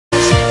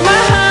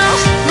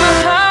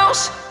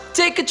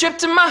a trip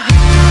to my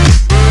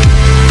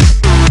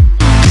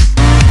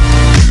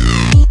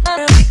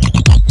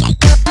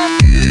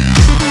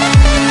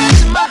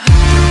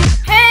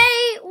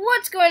Hey,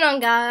 what's going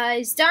on,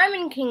 guys?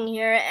 Diamond King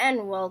here,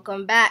 and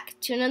welcome back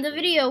to another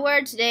video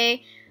where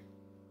today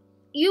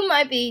you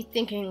might be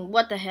thinking,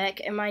 what the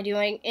heck am I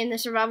doing in the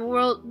survival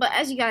world? But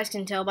as you guys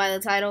can tell by the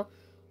title,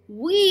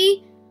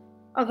 we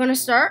are gonna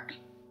start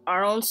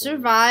our own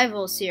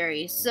survival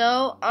series.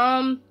 So,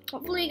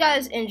 hopefully you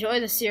guys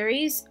enjoy the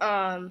series.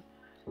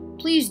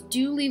 Please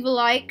do leave a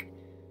like.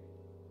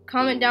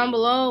 Comment down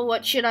below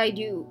what should I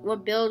do,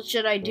 what build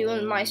should I do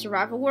in my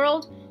survival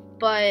world.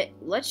 But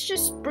let's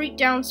just break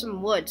down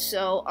some wood.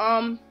 So,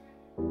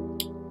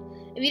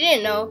 if you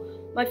didn't know,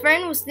 my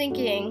friend was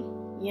thinking,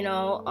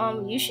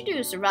 you should do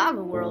a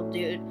survival world,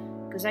 dude,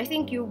 because I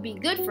think you'll be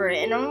good for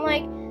it. And I'm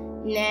like,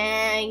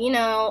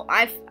 nah,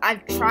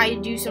 I've tried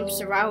to do some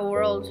survival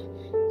world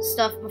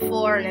stuff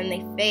before, and then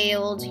they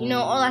failed,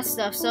 all that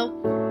stuff. So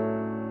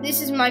this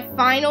is my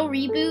final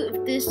reboot.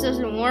 If this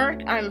doesn't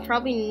work, I'm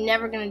probably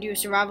never gonna do a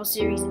survival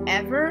series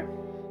ever.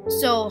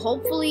 So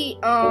hopefully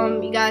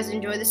you guys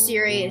enjoy the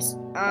series.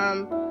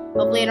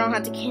 Hopefully I don't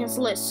have to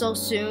cancel it so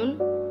soon,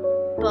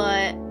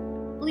 but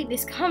hopefully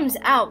this comes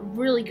out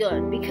really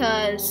good,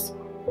 because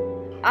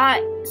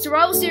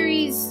survival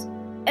series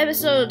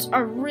episodes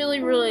are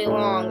really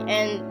long,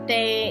 and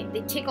they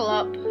tickle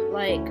up,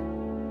 like,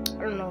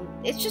 I don't know,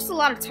 it's just a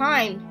lot of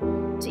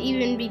time to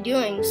even be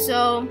doing.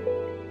 So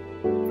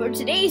for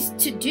today's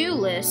to-do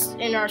list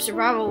in our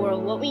survival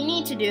world, what we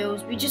need to do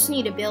is we just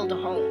need to build a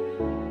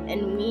home,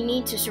 and we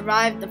need to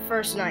survive the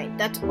first night.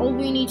 That's all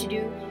we need to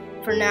do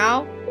for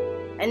now,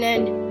 and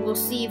then we'll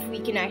see if we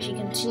can actually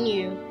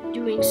continue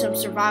doing some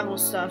survival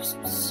stuff.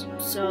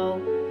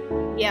 So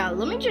yeah,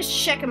 let me just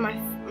check if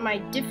my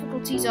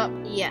difficulty's up.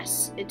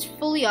 Yes, it's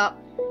fully up.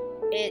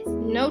 It's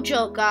no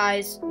joke,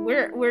 guys.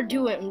 We're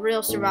doing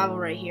real survival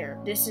right here.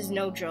 This is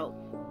no joke.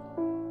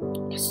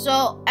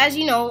 So, as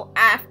you know,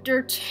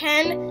 after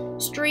 10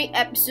 straight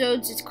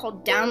episodes, it's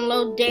called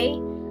download day,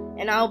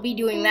 and I'll be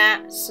doing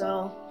that,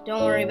 so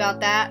don't worry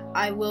about that.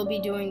 I will be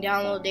doing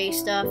download day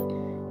stuff.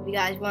 If you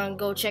guys want to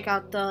go check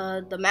out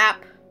the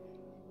map,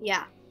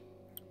 yeah.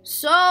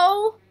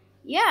 So,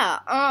 yeah,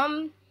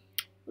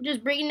 we're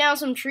just breaking down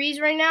some trees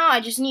right now. I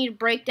just need to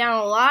break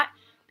down a lot,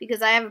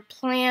 because I have a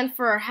plan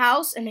for our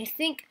house, and I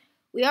think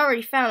we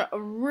already found a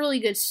really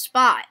good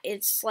spot.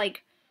 It's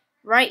like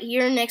right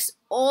here next to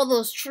all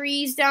those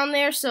trees down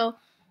there, so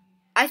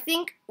I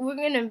think we're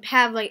gonna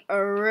have like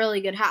a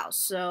really good house.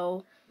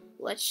 So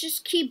let's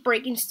just keep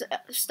breaking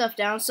stuff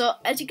down. So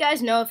as you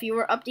guys know, if you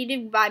were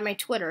updated by my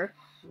Twitter,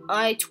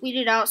 I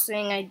tweeted out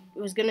saying I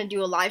was gonna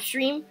do a live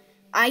stream.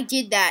 I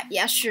did that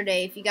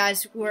yesterday. If you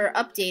guys were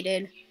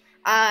updated,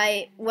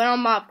 I went on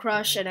Mob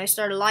Crush and I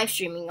started live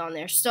streaming on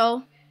there.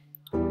 So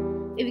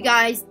if you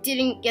guys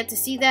didn't get to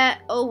see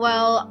that, oh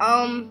well.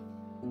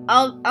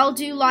 I'll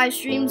do live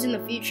streams in the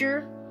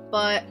future,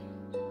 but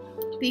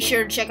be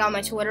sure to check out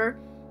my Twitter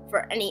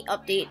for any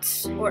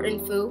updates or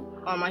info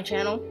on my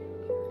channel,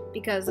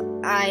 because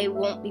I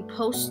won't be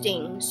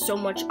posting so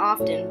much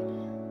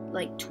often.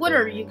 Like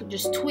Twitter, you can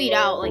just tweet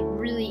out like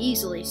really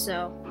easily,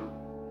 so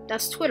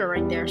that's Twitter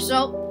right there.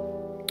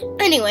 So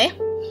anyway,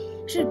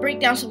 should break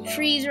down some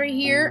trees right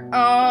here.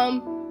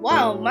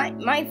 Wow, my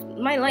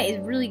light is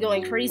really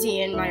going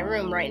crazy in my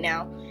room right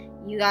now.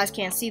 You guys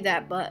can't see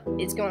that, but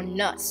it's going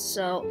nuts.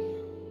 So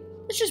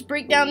let's just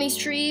break down these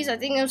trees. I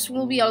think this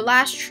will be our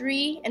last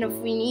tree, and if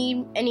we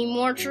need any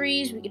more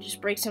trees, we can just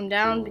break some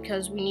down,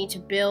 because we need to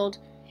build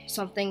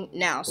something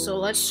now. So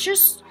let's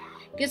just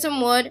get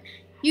some wood.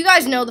 You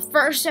guys know the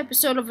first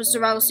episode of a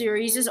survival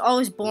series is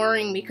always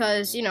boring,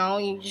 because, you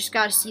just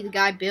gotta see the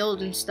guy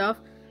build and stuff.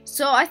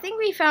 So I think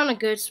we found a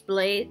good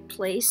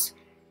place.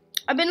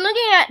 I've been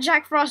looking at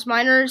Jack Frost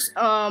Miner's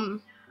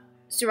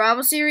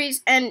survival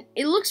series, and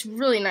it looks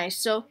really nice.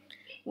 So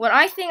what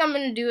I think I'm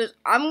gonna do is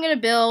I'm gonna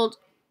build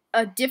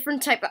a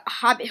different type of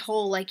hobbit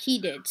hole like he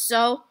did.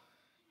 So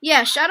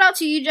yeah, shout out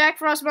to you, Jack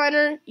Frost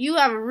Miner. You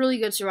have a really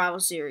good survival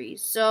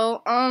series.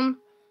 So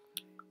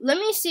let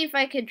me see if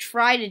I could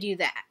try to do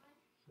that.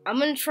 I'm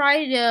gonna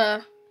try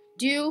to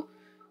do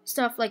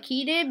stuff like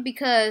he did,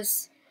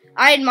 because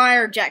I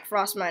admire Jack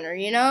Frost Miner.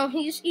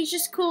 He's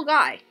just a cool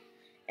guy,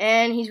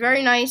 and he's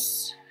very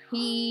nice.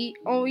 He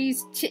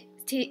always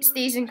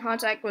stays in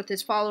contact with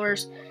his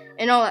followers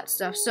and all that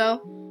stuff. So,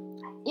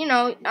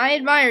 I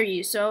admire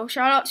you. So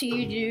shout out to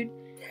you, dude.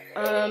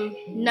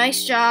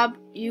 Nice job.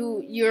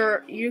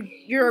 You're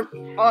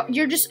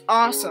just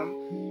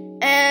awesome.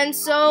 And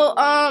so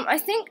I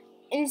think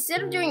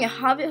instead of doing a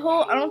hobbit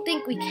hole, I don't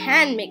think we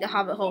can make a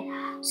hobbit hole.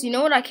 So you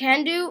know what I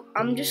can do?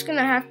 I'm just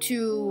gonna have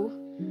to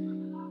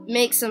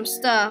make some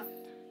stuff,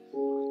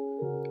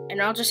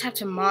 and I'll just have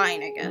to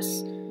mine, I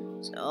guess.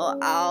 So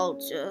I'll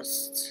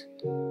just,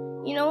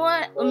 you know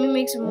what? Let me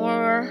make some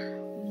more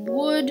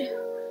wood.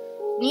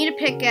 Need a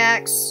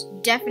pickaxe,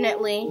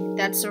 definitely.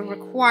 That's a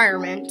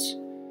requirement.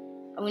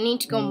 And we need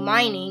to go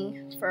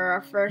mining for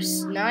our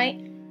first night.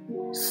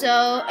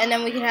 So, and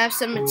then we can have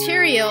some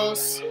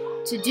materials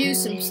to do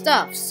some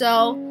stuff.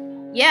 So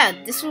yeah,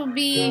 this will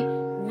be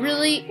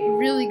really,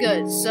 really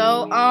good.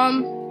 So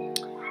I'm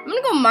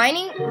gonna go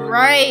mining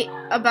right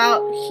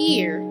about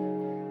here,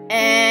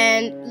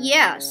 and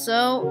yeah,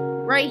 so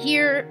right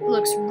here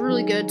looks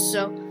really good.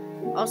 So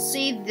I'll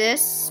save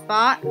this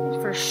spot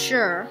for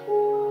sure.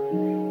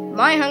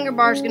 My hunger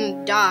bar is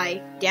gonna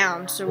die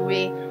down, so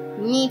we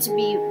need to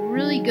be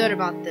really good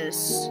about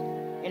this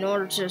in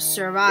order to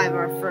survive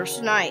our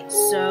first night.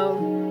 So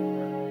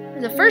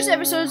the first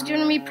episode is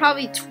gonna be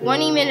probably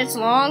 20 minutes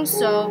long.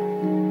 So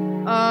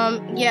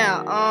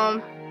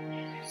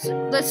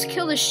so let's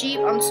kill the sheep.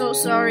 I'm so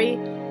sorry.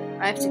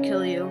 I have to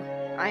kill you.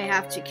 I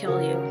have to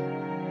kill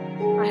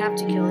you. I have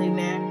to kill you,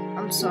 man.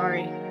 I'm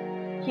sorry.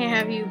 Can't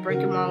have you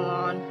breaking my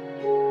lawn.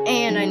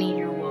 And I need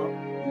your wool.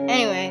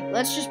 Anyway,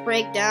 let's just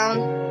break down.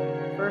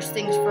 First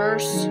things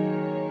first.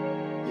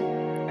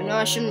 I know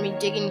I shouldn't be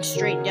digging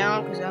straight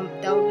down because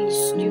that would be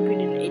stupid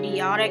and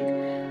idiotic.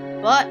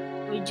 But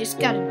we just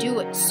gotta do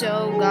it.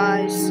 So,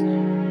 guys,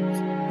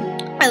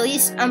 at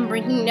least I'm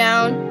breaking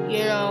down,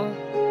 you know,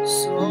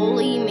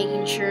 slowly,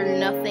 making sure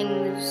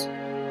nothing's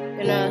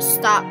gonna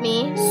stop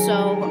me.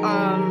 So,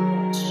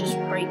 let's just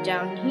break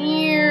down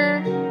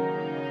here.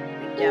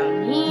 Break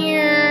down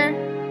here.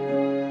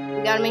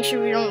 We gotta make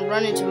sure we don't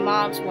run into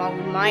mobs while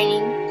we're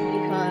mining,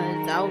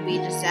 because that would be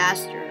a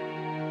disaster.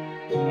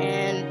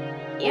 And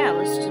yeah,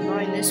 let's just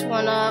mine this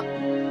one up.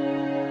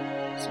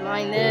 Let's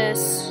mine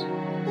this.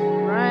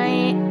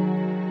 Right.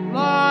 Come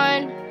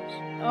on.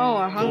 Oh,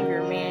 our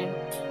hunger, man.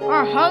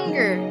 Our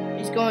hunger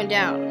is going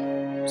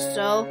down.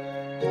 So,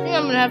 I think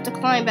I'm gonna have to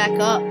climb back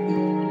up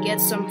and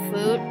get some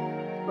food.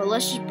 But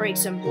let's just break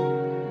some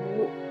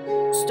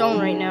stone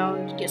right now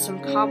to get some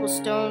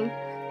cobblestone.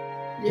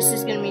 This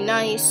is gonna be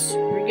nice.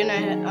 We're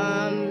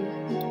gonna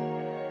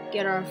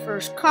get our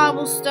first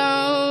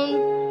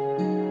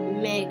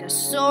cobblestone, make a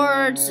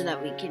sword so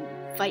that we can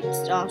fight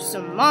off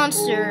some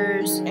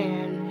monsters,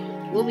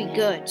 and we'll be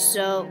good.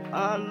 So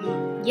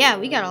yeah,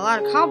 we got a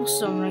lot of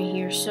cobblestone right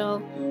here.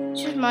 So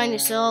just mine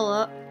this all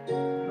up.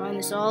 Mine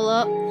this all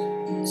up.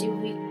 See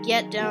what we can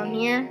get down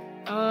here.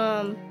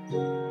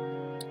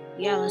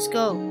 Yeah, let's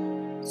go.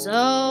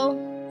 So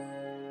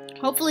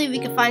hopefully we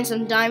can find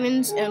some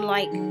diamonds in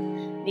like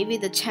maybe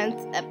the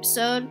 10th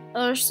episode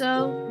or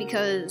so,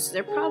 because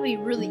they're probably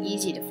really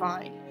easy to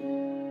find.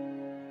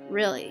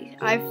 Really,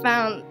 I've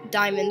found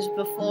diamonds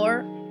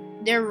before.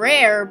 They're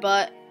rare,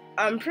 but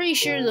I'm pretty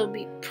sure they'll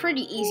be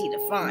pretty easy to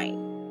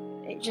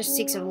find. It just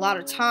takes a lot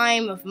of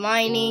time of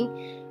mining,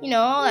 you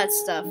know, all that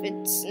stuff.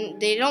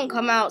 They don't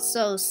come out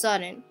so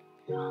sudden.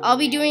 I'll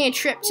be doing a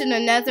trip to the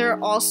Nether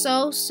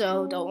also,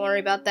 so don't worry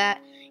about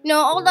that. You know,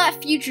 all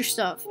that future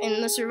stuff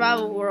in the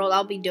survival world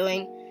I'll be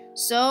doing.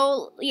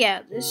 So,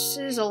 yeah, this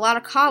is a lot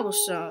of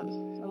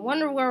cobblestone. I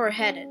wonder where we're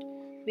headed,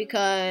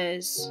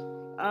 because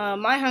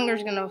my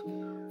hunger's gonna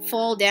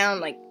fall down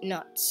like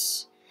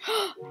nuts.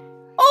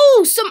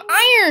 Oh, some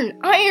iron!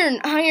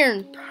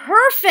 Iron!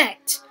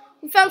 Perfect!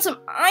 We found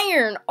some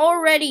iron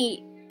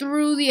already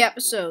through the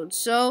episode.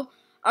 So,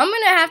 I'm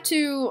gonna have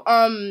to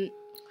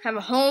have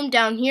a home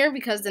down here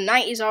because the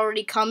night is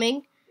already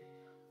coming.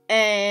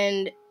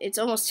 And it's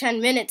almost 10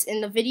 minutes in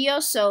the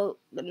video, so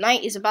the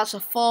night is about to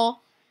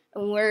fall.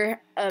 And we're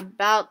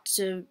about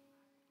to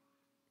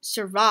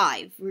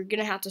survive. We're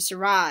gonna have to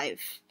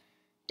survive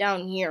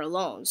down here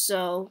alone.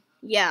 So,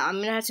 yeah, I'm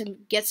gonna have to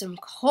get some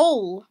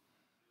coal.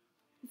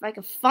 If I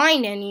can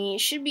find any, it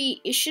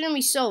shouldn't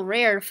be so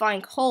rare to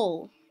find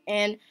coal.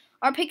 And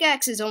our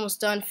pickaxe is almost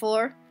done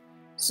for.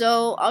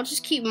 So, I'll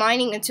just keep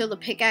mining until the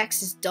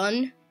pickaxe is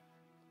done.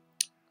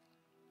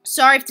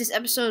 Sorry if this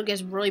episode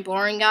gets really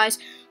boring, guys,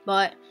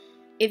 but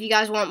if you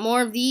guys want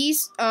more of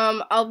these,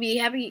 I'll be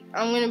happy.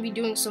 I'm going to be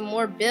doing some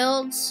more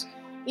builds.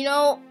 You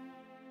know,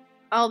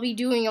 I'll be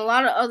doing a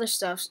lot of other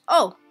stuff.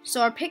 Oh,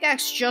 so our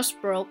pickaxe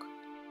just broke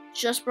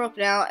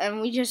now,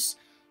 and we just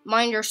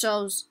mined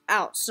ourselves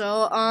out.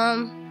 So,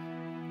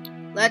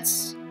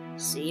 let's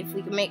see if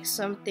we can make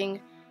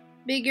something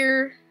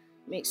bigger,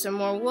 make some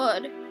more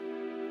wood.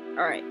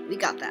 Alright, we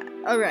got that.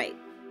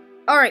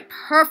 Alright,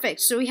 perfect.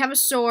 So we have a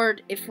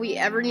sword if we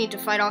ever need to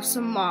fight off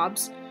some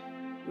mobs.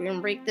 We're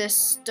gonna break this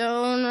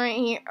stone right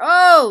here.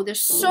 Oh,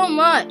 there's so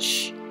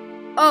much.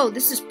 Oh,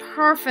 this is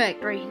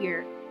perfect right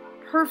here.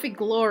 Perfect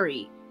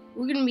glory.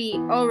 We're gonna be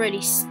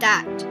already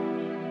stacked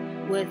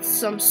with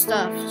some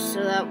stuff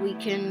so that we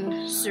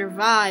can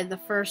survive the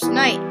first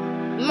night.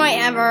 We might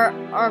have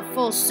our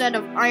full set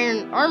of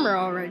iron armor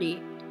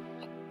already.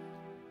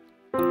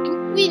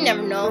 We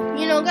never know,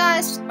 you know,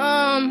 guys.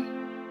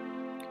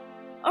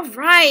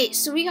 Alright,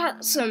 so we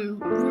got some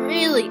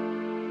really...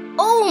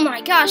 Oh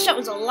my gosh, that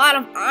was a lot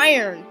of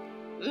iron.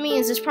 It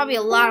means there's probably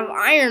a lot of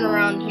iron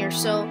around here,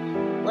 so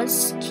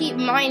let's keep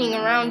mining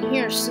around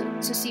here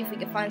to see if we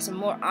can find some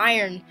more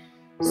iron.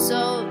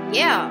 So,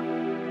 yeah.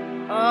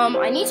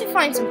 I need to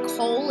find some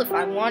coal if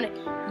I want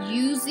to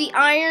use the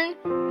iron,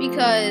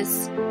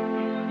 because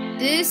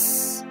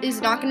this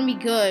is not going to be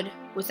good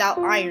without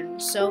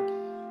iron. So,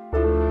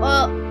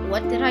 well,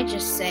 what did I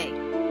just say?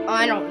 Oh,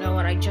 I don't know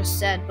what I just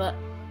said, but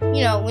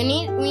you know, we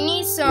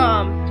need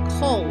some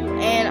coal,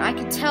 and I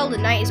can tell the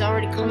night is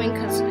already coming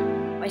because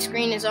my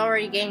screen is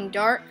already getting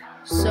dark.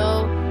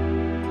 So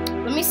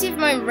let me see if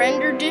my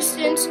render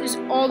distance is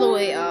all the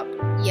way up.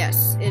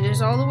 Yes, it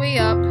is all the way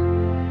up.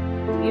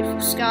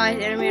 Beautiful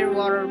skies, animated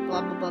water,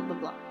 blah blah blah blah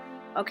blah.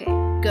 Okay,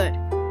 good.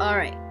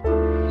 Alright.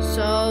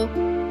 So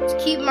let's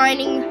keep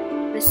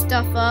mining this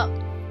stuff up.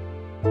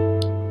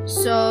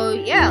 So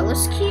yeah,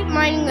 let's keep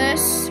mining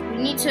this. We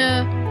need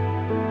to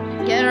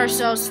get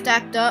ourselves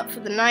stacked up for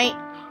the night.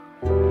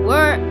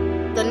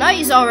 The night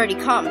is already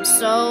come,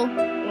 so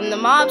when the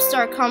mobs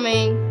start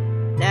coming,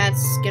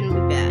 that's gonna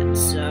be bad.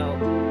 So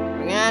we're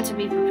gonna have to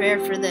be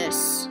prepared for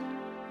this.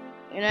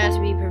 We're gonna have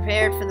to be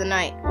prepared for the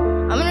night.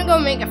 I'm gonna go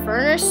make a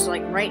furnace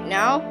like right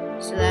now,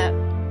 so that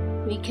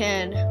we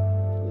can.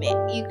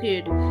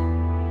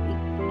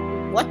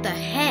 What the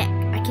heck?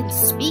 I can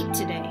speak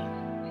today.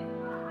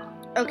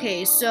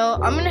 Okay, so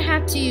I'm gonna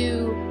have to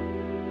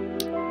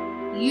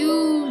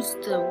use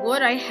the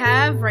wood I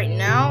have right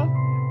now,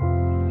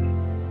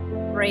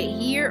 right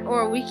here,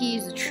 or we can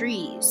use the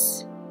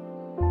trees.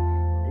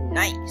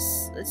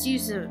 Nice. Let's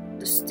use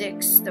the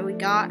sticks that we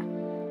got.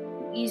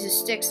 Use the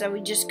sticks that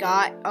we just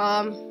got.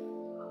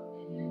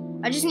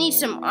 I just need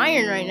some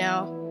iron right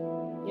now.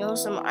 You know,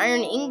 some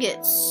iron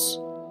ingots.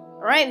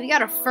 Alright, we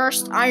got our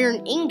first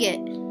iron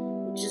ingot,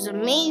 which is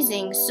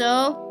amazing.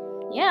 So,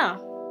 yeah.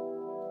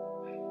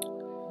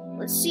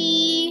 Let's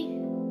see.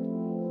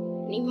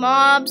 Any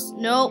mobs?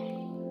 Nope.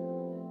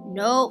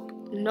 Nope.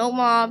 No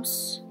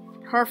mobs.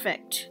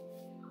 Perfect.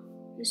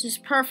 This is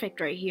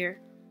perfect right here.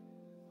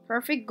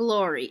 Perfect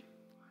glory.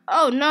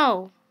 Oh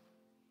no.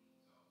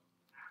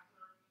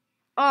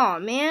 Oh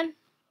man.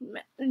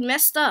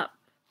 Messed up.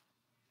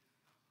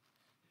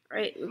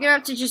 Right, we're gonna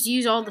have to just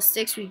use all the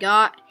sticks we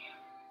got.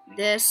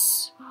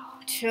 This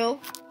too.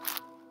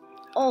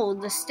 Oh,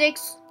 the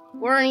sticks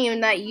weren't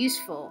even that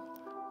useful.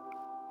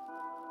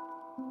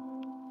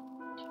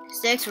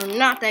 Sticks were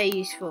not that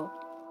useful.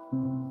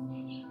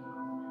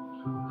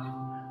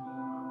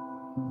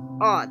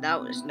 Oh,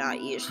 that was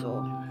not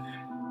useful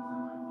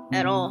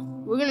at all.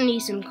 We're gonna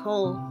need some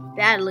coal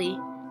badly.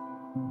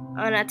 I'm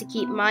gonna have to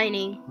keep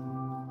mining.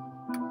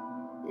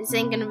 This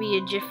ain't gonna be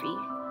a jiffy.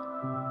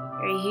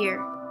 Right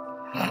here.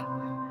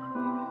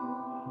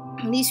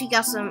 At least we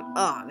got some.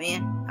 Oh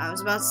man, I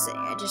was about to say,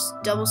 I just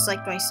double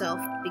psyched myself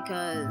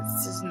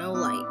because there's no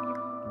light.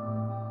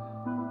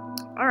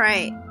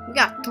 Alright, we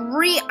got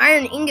 3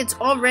 iron ingots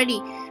already,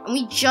 and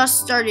we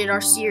just started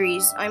our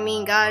series. I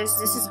mean, guys,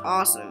 this is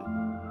awesome.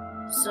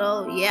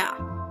 So, yeah.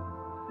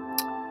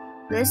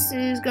 This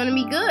is gonna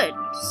be good.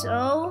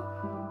 So,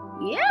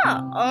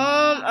 yeah.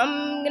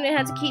 I'm gonna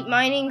have to keep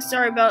mining.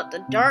 Sorry about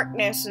the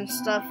darkness and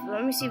stuff.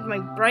 Let me see if my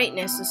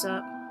brightness is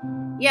up.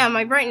 Yeah,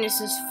 my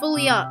brightness is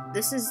fully up.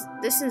 This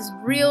is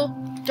real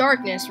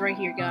darkness right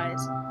here,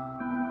 guys.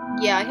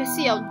 Yeah, I can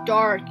see how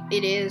dark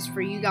it is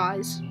for you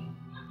guys.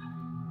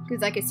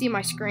 Because I can see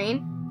my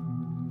screen.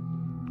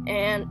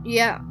 And,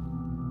 yeah.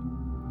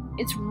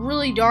 It's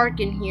really dark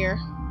in here.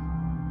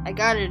 I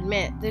gotta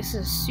admit, this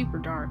is super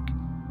dark.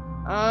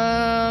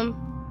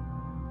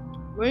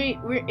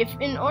 If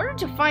in order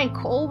to find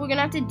coal, we're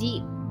gonna have to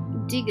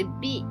dig a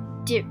bit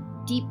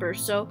deeper.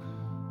 So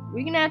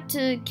we're gonna have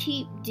to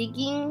keep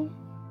digging,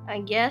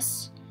 I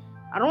guess.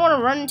 I don't want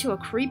to run into a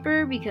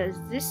creeper because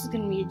this is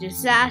gonna be a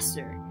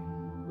disaster.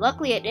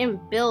 Luckily, I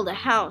didn't build a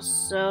house,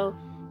 so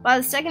by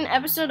the second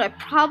episode, I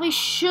probably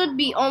should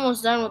be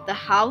almost done with the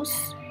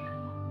house.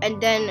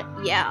 And then,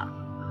 yeah.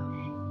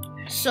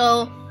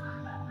 So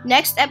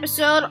next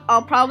episode,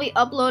 I'll probably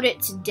upload it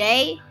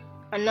today.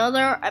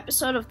 Another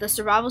episode of the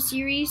survival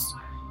series.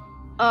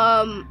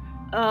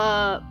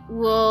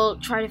 We'll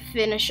try to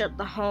finish up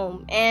the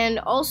home. And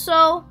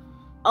also,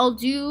 I'll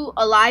do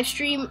a live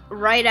stream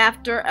right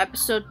after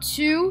episode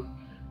 2,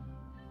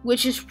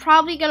 which is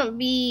probably gonna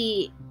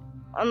be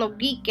on the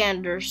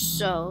weekend or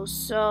so.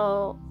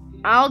 So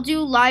I'll do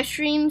live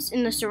streams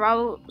in the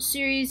survival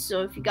series.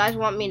 So if you guys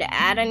want me to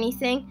add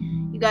anything,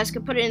 you guys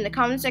can put it in the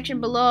comment section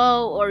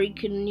below, or you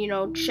can, you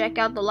know, check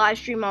out the live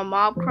stream on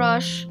Mob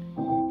Crush,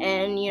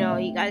 and you know,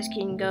 you guys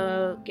can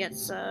go get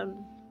some,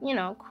 you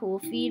know, cool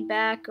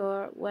feedback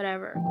or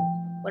whatever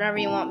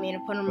you want me to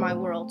put in my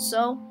world.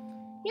 So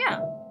yeah.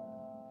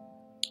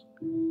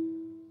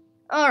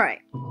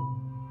 Alright.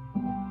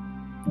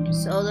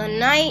 So the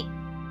night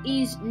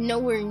is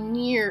nowhere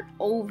near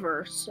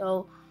over,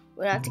 so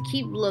we'll have to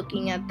keep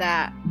looking at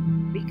that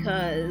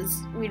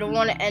because we don't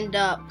want to end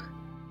up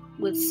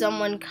with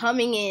someone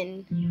coming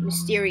in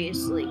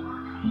mysteriously.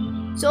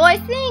 So I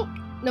think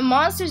the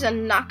monsters are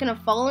not gonna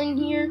fall in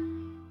here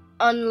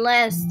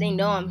unless they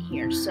know I'm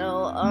here.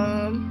 So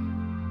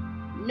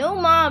no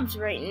mobs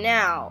right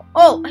now.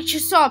 Oh, I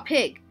just saw a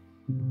pig.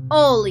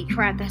 Holy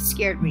crap, that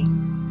scared me.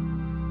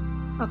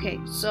 Okay,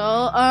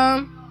 so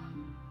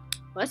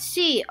let's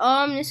see.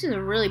 This is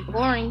a really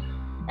boring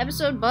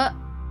episode, but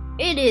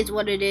it is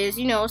what it is.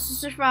 You know, it's a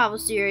survival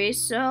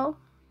series, so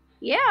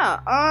yeah.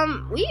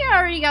 We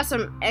already got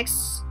some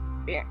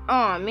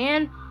oh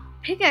man,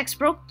 pickaxe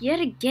broke yet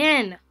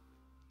again.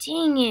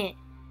 Dang it.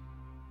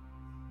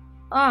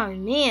 Oh,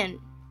 man.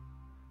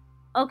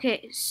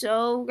 Okay,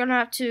 so we're gonna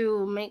have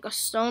to make a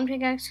stone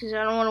pickaxe because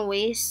I don't want to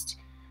waste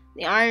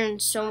the iron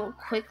so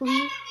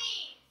quickly.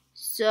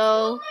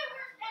 So,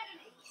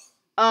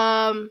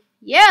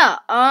 yeah,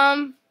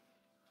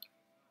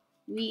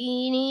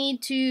 we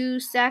need to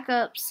stack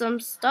up some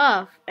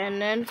stuff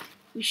and then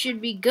we should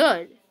be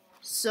good.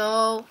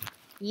 So,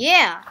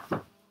 yeah.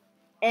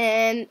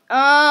 And,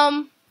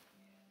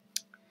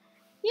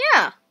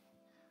 yeah.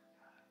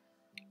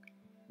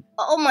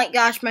 Oh my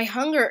gosh, my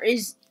hunger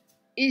is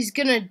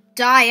gonna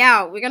die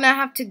out. We're gonna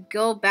have to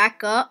go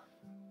back up.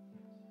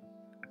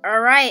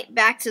 Alright,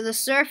 back to the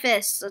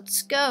surface.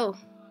 Let's go.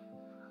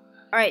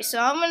 Alright, so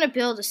I'm gonna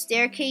build a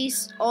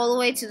staircase all the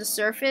way to the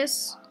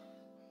surface.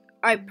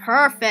 Alright,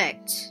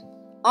 perfect.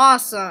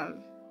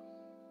 Awesome.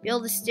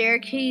 Build a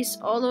staircase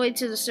all the way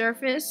to the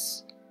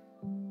surface.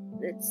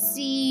 Let's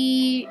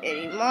see.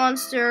 Any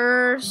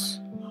monsters?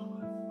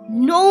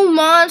 No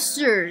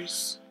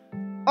monsters!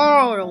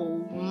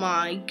 Oh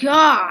my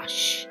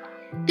gosh!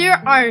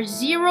 There are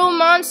 0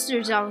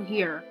 monsters out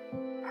here.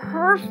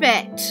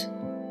 Perfect.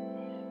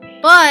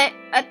 But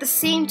at the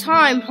same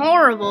time,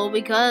 horrible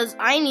because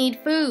I need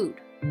food.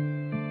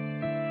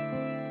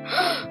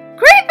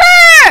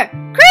 Creeper!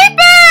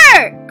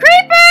 Creeper!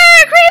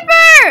 Creeper!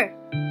 Creeper!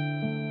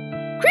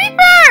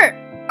 Creeper!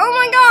 Oh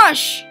my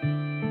gosh!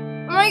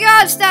 Oh my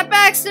god, step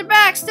back, step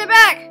back, step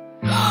back!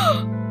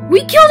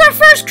 We killed our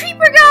first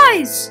creeper,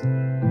 guys!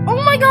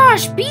 Oh my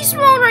gosh, beast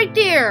mode right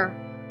there!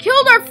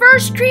 Killed our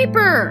first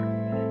creeper!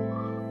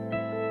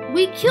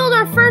 We killed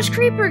our first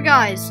creeper,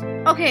 guys!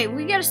 Okay,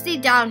 we gotta stay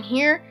down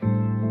here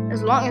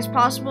as long as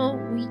possible.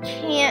 We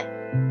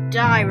can't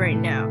die right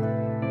now.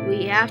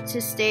 We have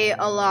to stay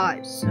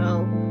alive,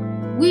 so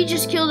we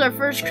just killed our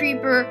first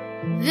creeper.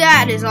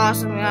 That is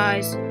awesome,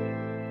 guys.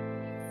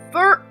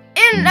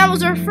 And that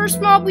was our first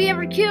mob we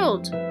ever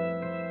killed.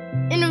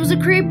 And it was a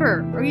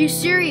creeper. Are you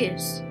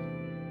serious?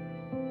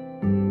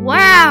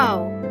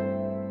 Wow.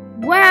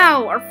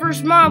 Wow, our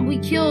first mob we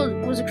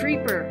killed was a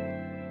creeper.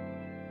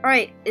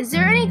 Alright, is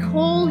there any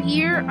coal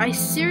here? I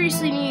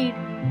seriously need...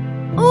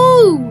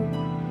 Ooh!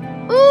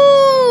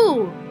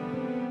 Ooh!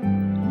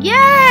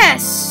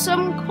 Yes!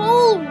 Some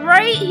coal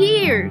right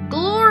here.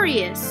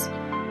 Glorious.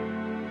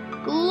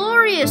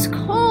 Glorious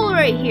coal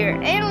right here.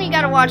 And we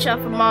gotta watch out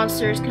for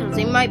monsters because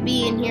they might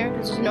be in here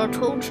because there's no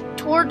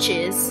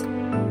torches.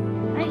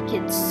 I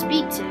can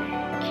speak today,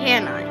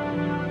 can I?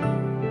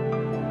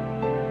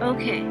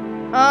 Okay.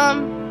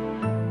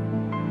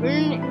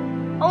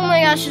 Oh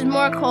my gosh, there's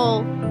more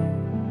coal.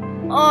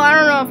 Oh, I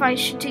don't know if I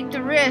should take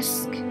the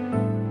risk.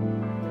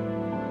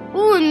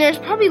 Ooh, and there's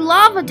probably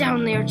lava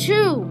down there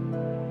too.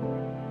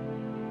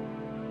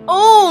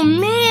 Oh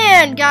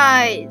man,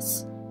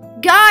 guys.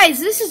 Guys,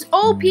 this is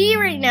OP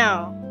right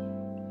now.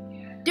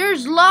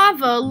 There's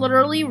lava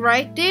literally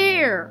right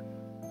there.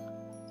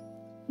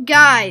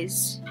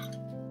 Guys,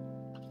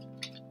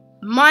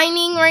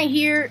 mining right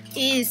here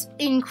is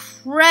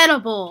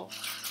incredible.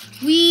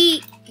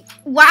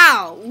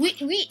 Wow,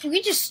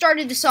 we just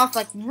started this off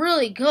like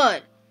really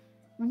good.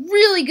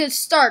 Really good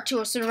start to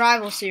a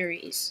survival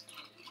series.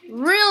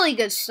 Really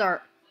good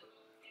start.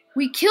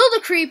 We killed a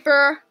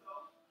creeper.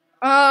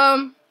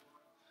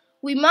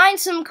 We mined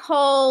some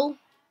coal.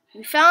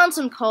 We found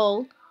some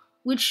coal,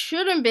 which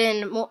should have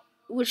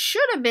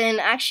been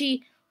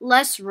actually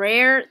less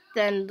rare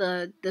than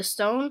the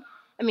stone.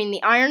 I mean,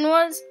 the iron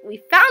was.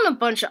 We found a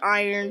bunch of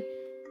iron.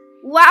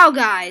 Wow,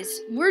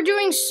 guys, we're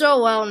doing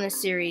so well in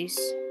this series.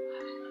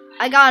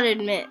 I gotta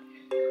admit.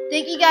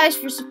 Thank you guys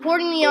for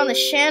supporting me on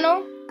this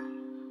channel.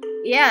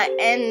 Yeah,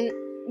 and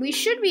we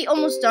should be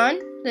almost done.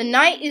 The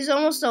night is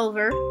almost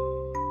over.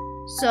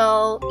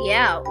 So,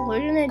 yeah, we're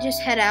gonna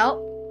just head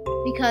out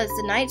because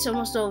the night's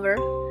almost over.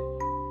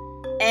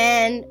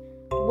 And,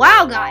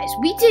 wow, guys,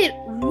 we did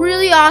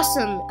really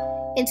awesome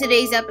in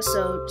today's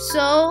episode.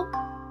 So,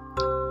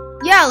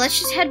 yeah, let's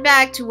just head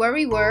back to where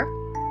we were,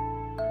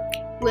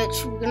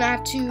 which we're gonna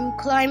have to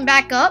climb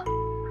back up.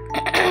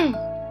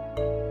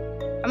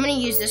 I'm gonna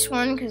use this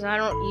one because I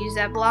don't use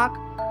that block.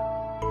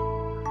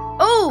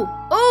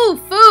 Oh,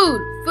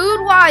 food!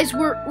 Food-wise,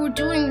 we're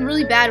doing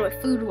really bad with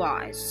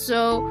food-wise.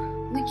 So,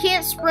 we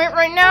can't sprint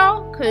right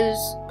now because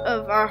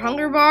of our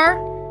hunger bar.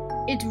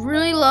 It's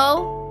really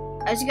low,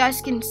 as you guys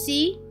can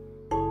see.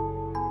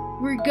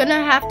 We're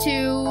gonna have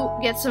to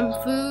get some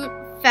food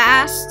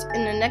fast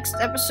in the next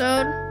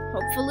episode,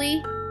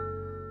 hopefully.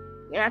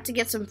 We're gonna have to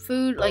get some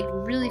food, like,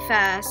 really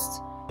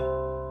fast.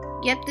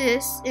 Get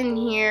this in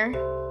here.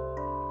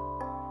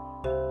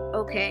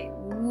 Okay,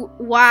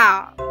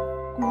 wow.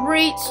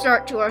 Great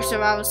start to our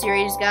survival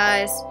series,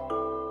 guys.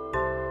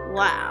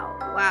 Wow,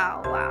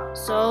 wow, wow.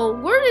 So,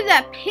 where did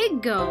that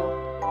pig go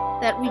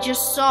that we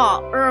just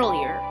saw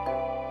earlier?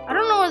 I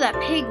don't know where that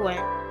pig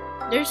went.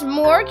 There's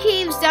more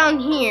caves down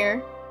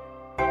here.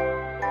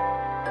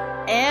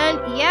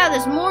 And, yeah,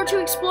 there's more to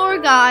explore,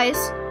 guys.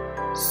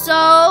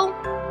 So,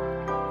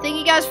 thank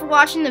you guys for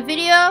watching the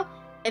video.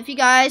 If you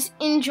guys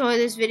enjoy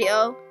this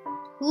video,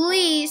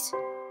 please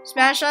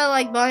smash that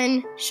like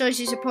button. Shows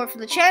your support for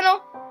the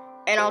channel.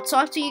 and I'll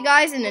talk to you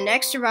guys in the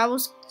next survival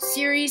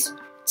series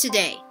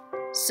today.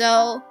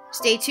 So,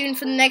 stay tuned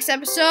for the next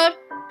episode.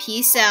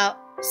 Peace out.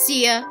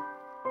 See ya.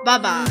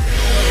 Bye-bye.